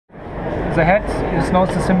the head knows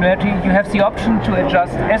the similarity. You have the option to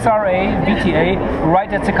adjust SRA, VTA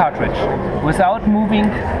right at the cartridge without moving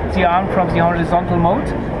the arm from the horizontal mode,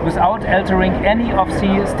 without altering any of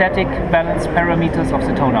the static balance parameters of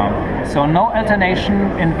the tone arm. So no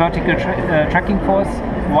alternation in vertical tracking force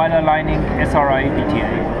while aligning SRA,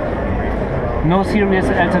 VTA. No serious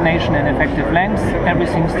alternation in effective length,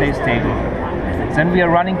 everything stays stable. Then we are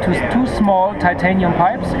running two small titanium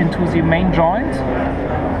pipes into the main joint.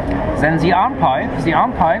 Then the arm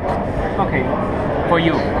pipe, okay, for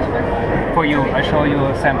you, I show you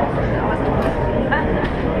a sample.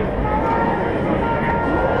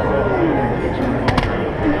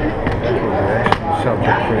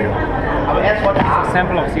 Subject for you. It's a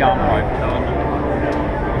sample of the arm pipe.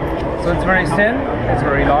 So it's very thin, it's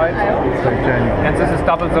very light, and this is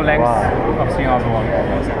double the length of the other one.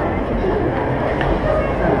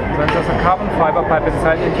 Then there's a carbon fiber pipe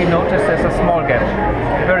inside, and you notice there's a small gap,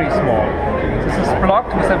 very small. This is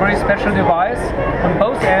blocked with a very special device on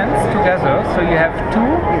both ends together, so you have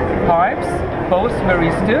two pipes, both very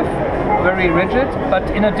stiff, very rigid, but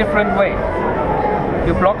in a different way.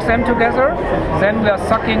 You block them together, then we are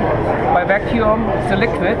sucking by vacuum the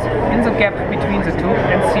liquid in the gap between the two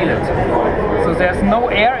and seal it. So there's no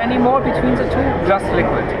air anymore between the two, just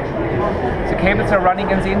liquid. The cables are running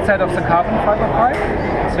in the inside of the carbon fiber pipe,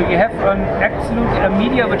 so you have a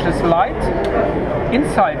media which is light,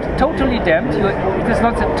 inside totally damped. It is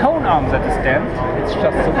not the tone arm that is damped, it's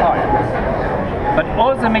just the pipe. But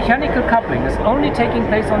all the mechanical coupling is only taking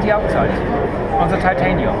place on the outside, on the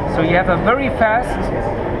titanium. So you have a very fast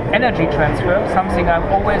energy transfer, something I'm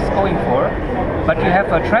always going for, but you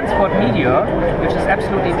have a transport media which is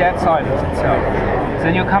absolutely dead silent itself.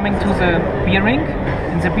 Then you're coming to the bearing.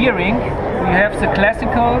 In the bearing, you have the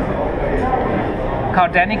classical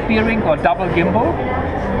cardanic bearing or double gimbal,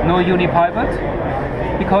 no unipivot,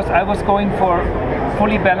 because I was going for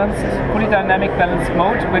fully dynamic balanced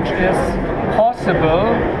mode, which is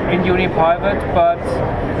possible in unipivot, but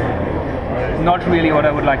not really what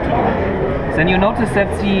I would like to do. Then you notice that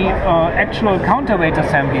the actual counterweight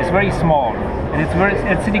assembly is very small, and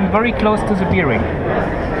it's sitting very close to the bearing.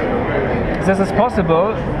 This is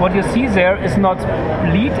possible. What you see there is not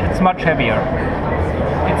lead, it's much heavier.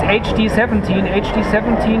 It's HD17.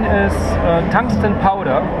 HD17 is tungsten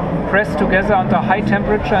powder pressed together under high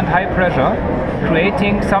temperature and high pressure,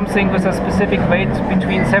 creating something with a specific weight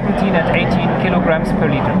between 17 and 18 kilograms per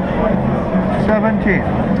liter. 17.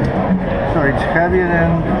 So it's heavier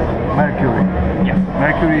than mercury. Yeah.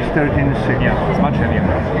 Mercury is 13.6. Yeah, it's much heavier.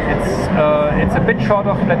 It's a bit short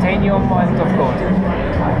of platinum and of gold.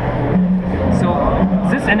 So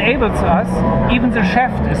this enables us, even the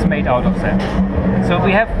shaft is made out of that. So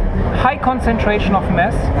we have high concentration of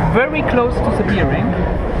mass, very close to the bearing,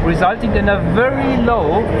 resulting in a very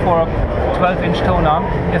low, for a 12-inch tone arm,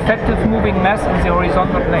 effective moving mass in the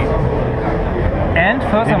horizontal plane. And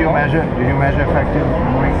furthermore, did you measure effective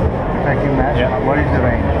mass? Yeah. What is the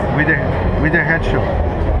range? With the head shell?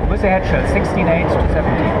 With the head shell, 16.8 to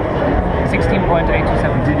 17. 16.8 to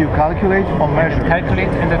 17. Did you calculate or measure? Calculate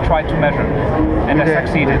and I tried to measure. And I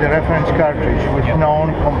succeeded. With the reference cartridge with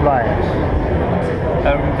known compliance?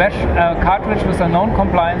 A cartridge with a known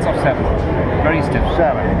compliance of 7. Very stiff.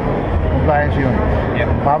 7. Compliance unit.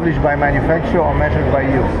 Yeah. Published by manufacturer or measured by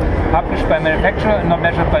you? Published by manufacturer, not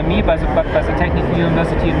measured by me, but by the Technical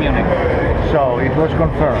University in Munich. So it was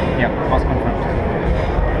confirmed? Yeah, it was confirmed.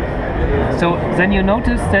 So then you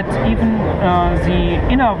notice that even the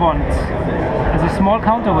inner wand, the small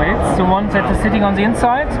counterweights, the one that is sitting on the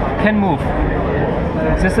inside, can move.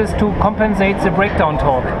 This is to compensate the breakdown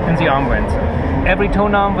torque in the arm vent. Every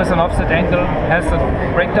tone arm with an offset angle has a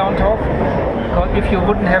breakdown torque, because if you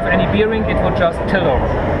wouldn't have any bearing, it would just tilt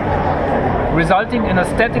over, resulting in a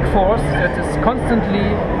static force that is constantly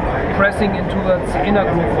pressing into the inner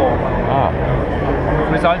groove wall,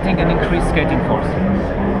 resulting in increased skating force.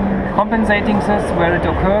 Compensating this where it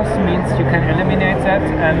occurs means you can eliminate that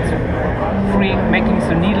and making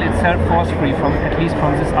the needle itself force-free at least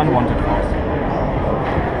from this unwanted force.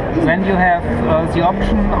 Then you have the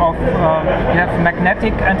option of you have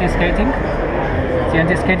magnetic anti-skating. The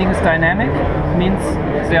anti-skating is dynamic, means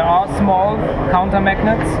there are small counter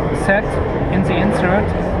magnets set in the insert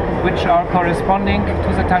which are corresponding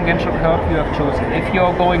to the tangential curve you have chosen. If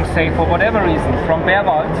you're going, say, for whatever reason, from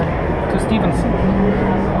Beerwald to Stevenson,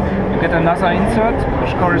 you get another insert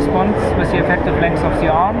which corresponds with the effective length of the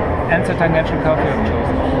arm and the tangential curve you have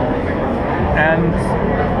chosen. And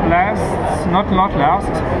last, not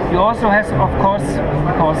last, you also have, of course,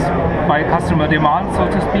 because by customer demand, so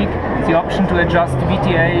to speak, the option to adjust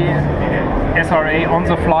VTA SRA on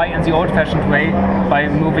the fly in the old-fashioned way by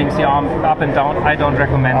moving the arm up and down. I don't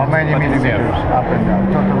recommend How it. many but it's there. millimeters up and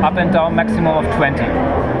down? Total Up and down, maximum of 20.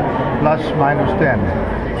 plus minus 10.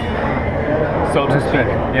 So to speak.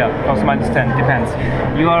 Yeah, plus minus 10, depends.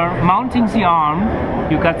 You are mounting the arm,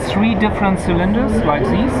 you got 3 different cylinders like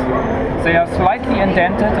these. They are slightly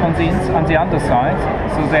indented on the underside,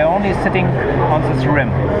 so they're only sitting on this rim.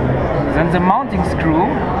 Then the mounting screw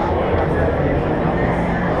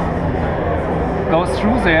goes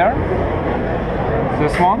through there,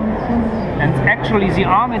 this one, and actually the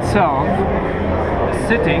arm itself is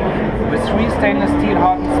sitting with 3 stainless steel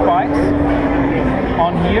hardened spikes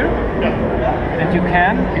on here, and you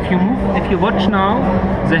can, if you watch now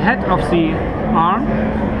the head of the arm,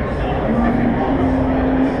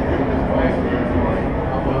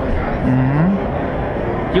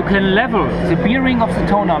 you can level the bearing of the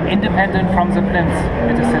tonearm independent from the plinth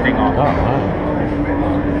it is sitting on. Oh, wow.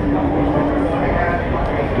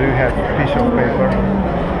 Do you have a piece of paper?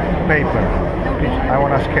 Paper. I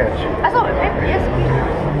want to sketch. Also, yes,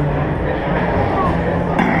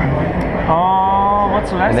 What's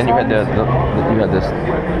the last And then you had one?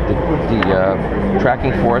 the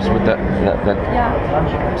tracking force with that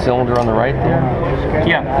yeah. cylinder on the right there.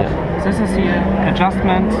 Yeah. This is the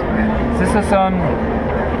adjustment. This is a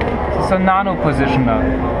nano positioner.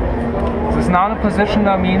 This nano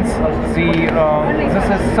positioner means this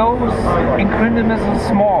is so incrementally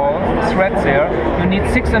small thread there. You need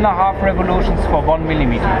 6.5 revolutions for 1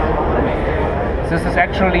 millimeter. This is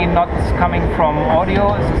actually not coming from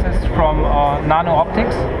audio. This is from nano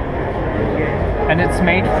optics, and it's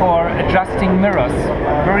made for adjusting mirrors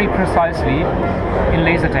very precisely in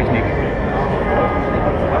laser technique.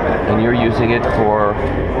 And you're using it for?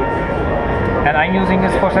 And I'm using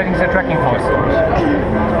this for setting the tracking force.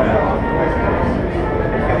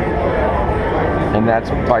 And that's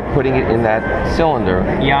by putting it in that cylinder.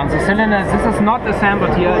 Yeah, and the cylinder, this is not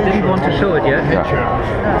assembled here. I didn't want to show it yet.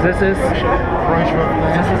 Yeah. This is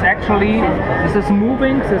actually, this is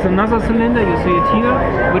moving. There's another cylinder, you see it here,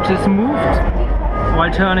 which is moved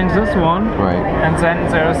while turning this one. Right. And then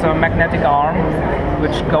there's a magnetic arm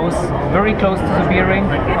which goes very close to the bearing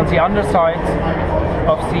on the underside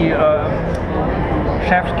of the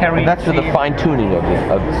shaft carrying. And that's for the fine tuning of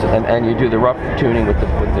it, and you do the rough tuning with the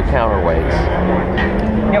counterweights.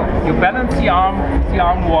 Yeah, you balance the arm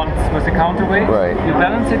once with the counterweight. Right. You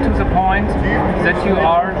balance it to the point that you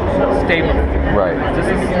are stable. Right. This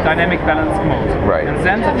is dynamic balance mode. Right. And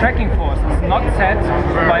then the tracking force is not set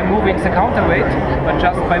by moving the counterweight, but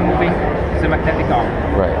just by moving the magnetic arm.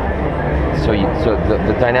 Right. So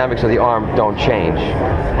the dynamics of the arm don't change.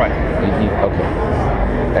 Right. Okay.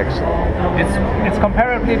 Excellent. It's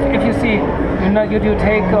comparable if you see, you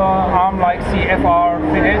take an arm like the FR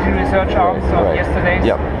Fidelity Research arms of yesterday's,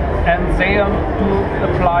 Yep. and they do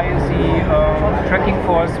apply the tracking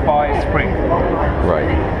force by spring. Right.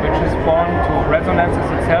 Which is born to resonances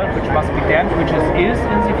itself, which must be damped, which is in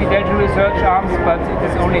the Fidelity Research arms, but it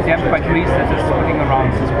is only damped by grease that is putting around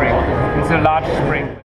the spring. It's a large spring.